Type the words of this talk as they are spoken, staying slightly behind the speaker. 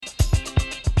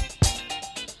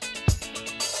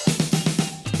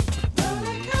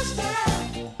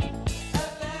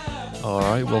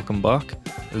Alright, welcome back.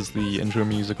 As the intro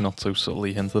music not so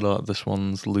subtly hinted at, this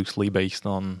one's loosely based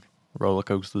on roller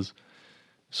coasters.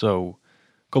 So,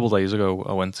 a couple of days ago,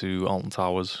 I went to Alton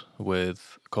Towers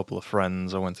with a couple of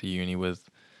friends I went to uni with.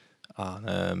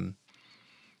 And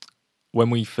when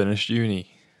we finished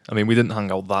uni, I mean, we didn't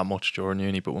hang out that much during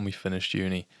uni, but when we finished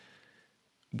uni,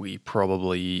 we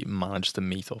probably managed to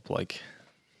meet up like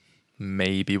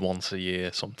maybe once a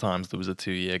year. Sometimes there was a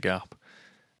 2 year gap.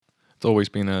 It's always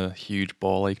been a huge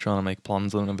ball ache trying to make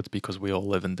plans, and it's because we all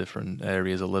live in different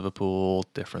areas of Liverpool,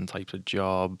 different types of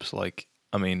jobs. Like,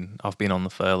 I mean, I've been on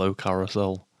the furlough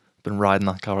carousel, been riding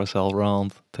that carousel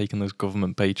round, taking those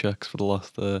government paychecks for the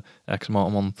last X amount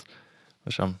of months,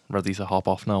 which I'm ready to hop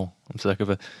off now. I'm sick of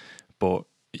it. But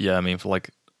yeah, I mean, for like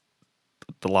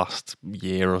the last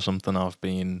year or something, I've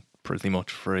been pretty much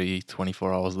free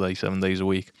 24 hours a day, 7 days a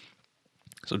week.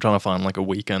 So trying to find like a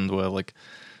weekend where like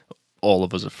all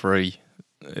of us are free,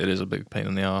 it is a big pain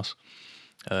in the arse.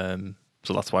 So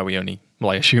that's why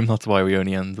I assume that's why we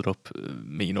only ended up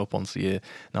meeting up once a year.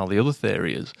 Now, the other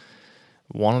theory is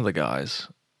one of the guys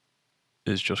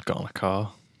is just got in a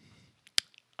car,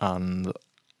 and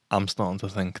I'm starting to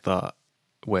think that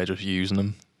we're just using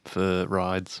him for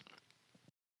rides.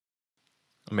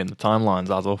 I mean, the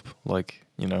timelines add up. Like,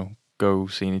 go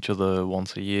seeing each other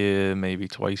once a year, maybe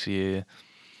twice a year.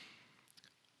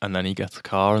 And then he gets a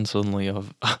car, and suddenly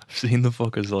I've seen the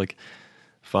fuckers like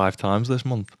 5 times this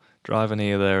month, driving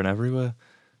here, there, and everywhere.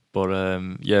 But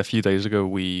yeah, a few days ago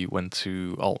we went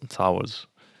to Alton Towers,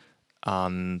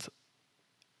 and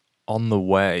on the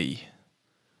way,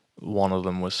 one of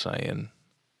them was saying,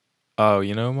 "Oh,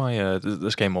 my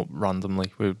this came up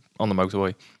randomly. We're on the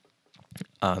motorway,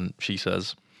 and she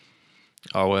says,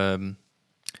 "Oh,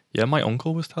 yeah, my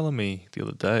uncle was telling me the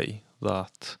other day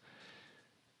that."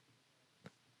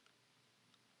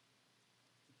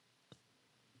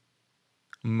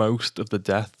 Most of the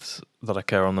deaths that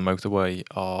occur on the motorway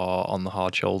are on the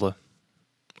hard shoulder,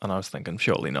 and I was thinking,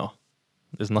 surely not.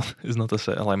 Isn't that the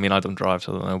safe? I mean, I don't drive,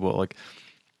 so I don't know, but like,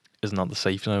 isn't that the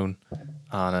safe zone?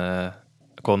 And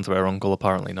according to her uncle,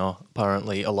 apparently not.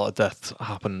 Apparently, a lot of deaths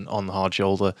happen on the hard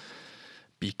shoulder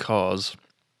because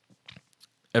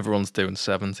everyone's doing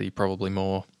 70, probably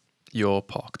more. You're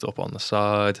parked up on the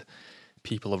side.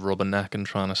 People are rubbernecking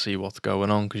trying to see what's going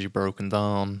on because you're broken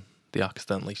down. They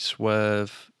accidentally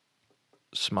swerve,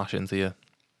 smash into you.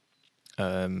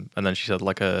 And then she said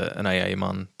like an AA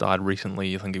man died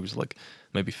recently. I think he was like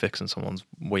maybe fixing someone's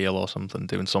wheel or something,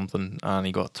 doing something, and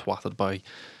he got twatted by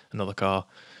another car.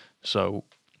 So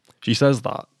she says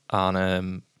that,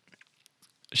 and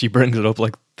she brings it up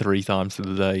like 3 times to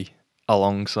the day,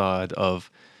 alongside of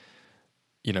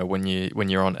when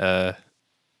you're on air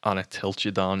and it tilts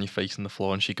you down, you're facing the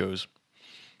floor, and she goes,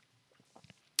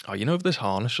 "Oh, if this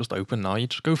harness just opened now, you'd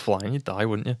just go flying, you'd die,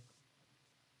 wouldn't you?"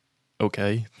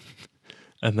 Okay.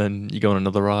 And then you go on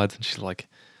another ride, and she's like,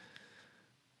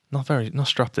 not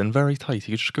strapped in very tight.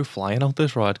 You could just go flying out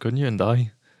this ride, couldn't you, and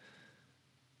die?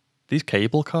 These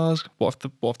cable cars, what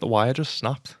if the wire just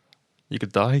snapped? You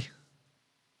could die.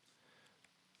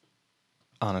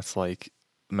 And it's like,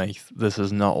 mate, this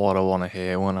is not what I want to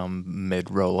hear when I'm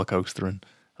mid roller coastering.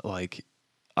 Like,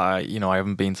 I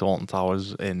haven't been to Alton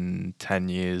Towers in 10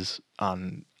 years,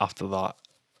 and after that,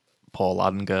 poor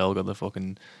lad and girl got the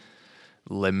fucking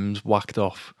limbs whacked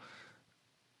off.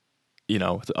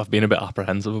 I've been a bit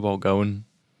apprehensive about going.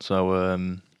 So,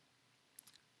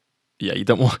 yeah, you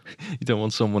don't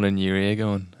want someone in your ear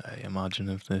going, "Hey, imagine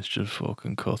if this just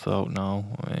fucking cut out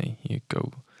now. Hey, you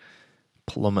go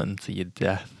plummeting to your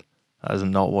death." That is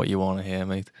not what you want to hear,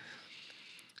 mate.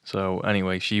 So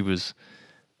anyway, she was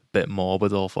a bit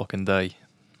morbid all fucking day.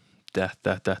 Death,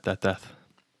 death, death, death, death.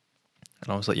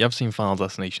 And I was like, "You ever seen Final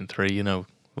Destination 3,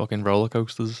 fucking roller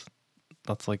coasters?"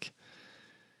 That's like,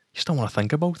 you just don't want to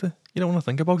think about it. You don't want to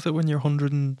think about it when you're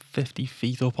 150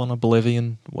 feet up on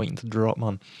Oblivion waiting to drop,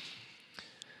 man.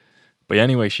 But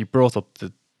anyway, she brought up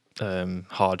the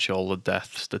hard shoulder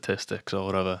death statistics or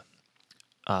whatever,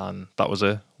 and that was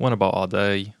it. Went about our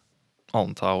day.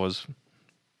 Alton Towers,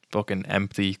 fucking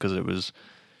empty because it was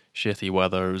shitty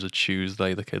weather. It was a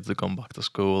Tuesday. The kids had gone back to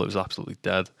school. It was absolutely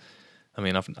dead. I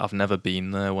mean, I've never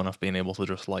been there when I've been able to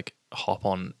just like hop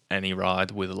on any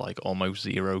ride with like almost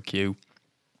zero queue.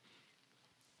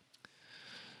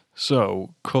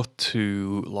 So, cut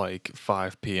to like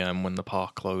 5 p.m. when the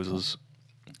park closes.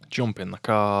 Jump in the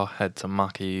car, head to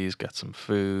Mackey's, get some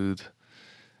food,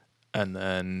 and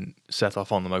then set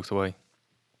off on the motorway.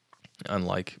 And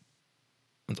like,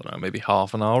 I don't know, maybe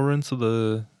half an hour into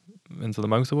the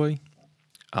motorway,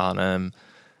 and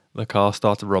the car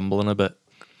started rumbling a bit.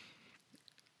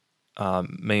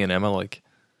 Me and Emma like,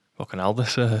 fucking hell,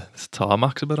 this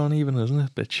tarmac's a bit uneven, isn't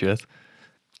it? Bit shit.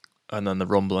 And then the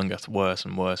rumbling gets worse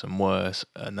and worse and worse,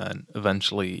 and then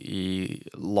eventually he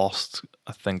lost,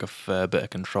 I think, a fair bit of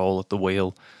control at the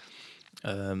wheel.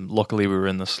 Luckily we were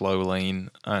in the slow lane,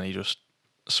 and he just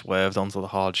swerved onto the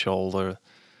hard shoulder,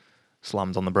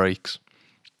 slammed on the brakes.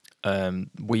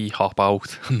 We hop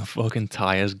out, and the fucking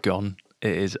tire's gone.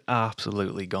 It is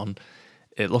absolutely gone.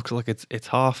 It looks like it's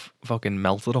half fucking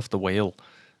melted off the wheel,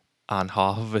 and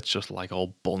half of it's just like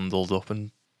all bundled up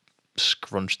and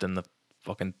scrunched in the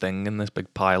fucking thing in this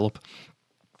big pile up.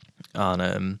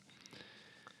 And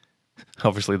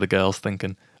obviously the girl's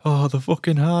thinking, oh, the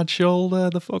fucking hard shoulder,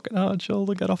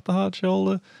 get off the hard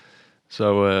shoulder.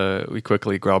 So we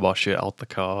quickly grab our shit out the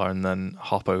car and then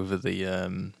hop over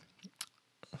the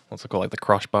what's it called, like the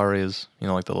crash barriers, you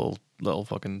know, like the little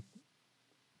fucking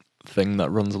thing that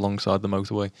runs alongside the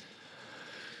motorway.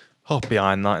 Hop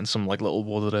behind that in some like little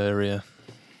wooded area.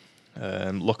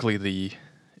 Luckily the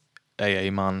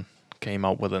AA man came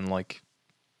out within like,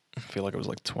 I feel like it was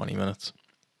like 20 minutes.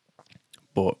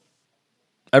 But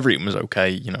everything was okay,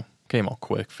 you know, came out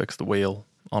quick, fixed the wheel,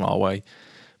 on our way.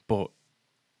 But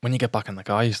when you get back in the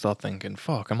car, you start thinking,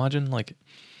 fuck, imagine like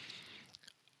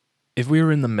if we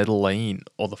were in the middle lane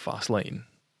or the fast lane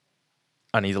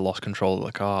and either lost control of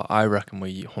the car, I reckon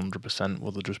we 100%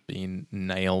 would have just been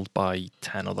nailed by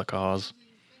 10 other cars.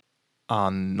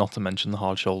 And not to mention the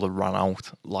hard shoulder ran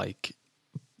out like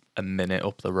a minute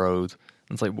up the road.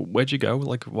 And it's like, where'd you go?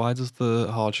 Like, why does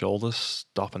the hard shoulder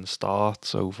stop and start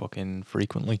so fucking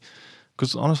frequently?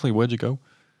 Because honestly, where'd you go?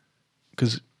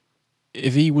 Because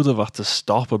if he would have had to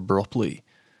stop abruptly,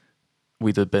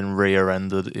 we'd have been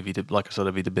rear-ended. If he'd have, like I said,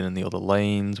 if he'd have been in the other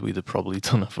lanes, we'd have probably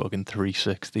done a fucking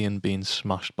 360 and been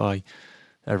smashed by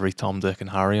every Tom, Dick and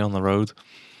Harry on the road.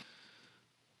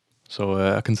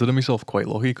 So I consider myself quite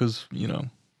lucky because, you know,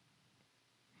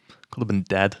 could have been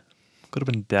dead. Could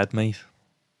have been dead, mate.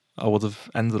 I would have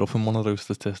ended up in one of those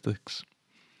statistics.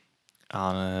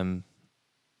 And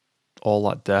all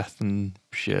that death and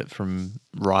shit from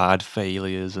ride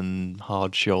failures and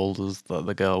hard shoulders that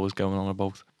the girl was going on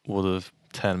about would have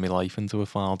turned my life into a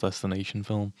Final Destination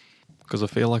film. Because I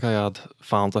feel like I had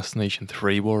Final Destination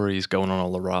 3 worries going on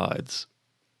all the rides,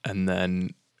 and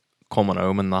then coming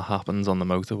home and that happens on the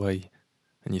motorway,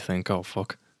 and you think, oh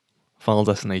fuck, Final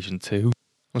Destination 2.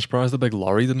 I'm surprised the big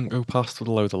lorry didn't go past with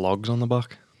a load of logs on the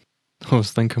back. I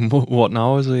was thinking, what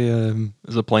now? Is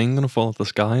a plane gonna fall out the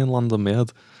sky and land on my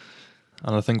head?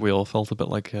 And I think we all felt a bit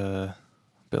like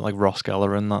Ross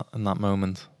Geller in that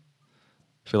moment.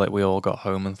 I feel like we all got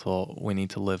home and thought we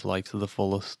need to live life to the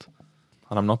fullest.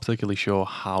 And I'm not particularly sure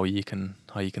how you can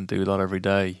do that every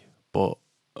day. But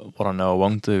what I know I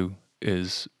won't do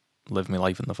is live my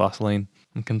life in the fast lane.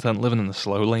 I'm content living in the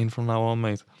slow lane from now on,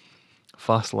 mate.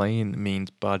 Fast lane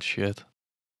means bad shit.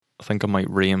 I think I might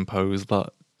reimpose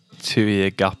that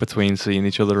 2-year gap between seeing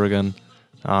each other again.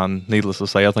 And needless to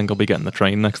say, I think I'll be getting the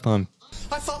train next time.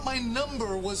 I thought my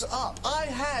number was up. I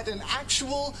had an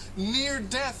actual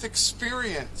near-death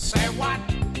experience. Say what?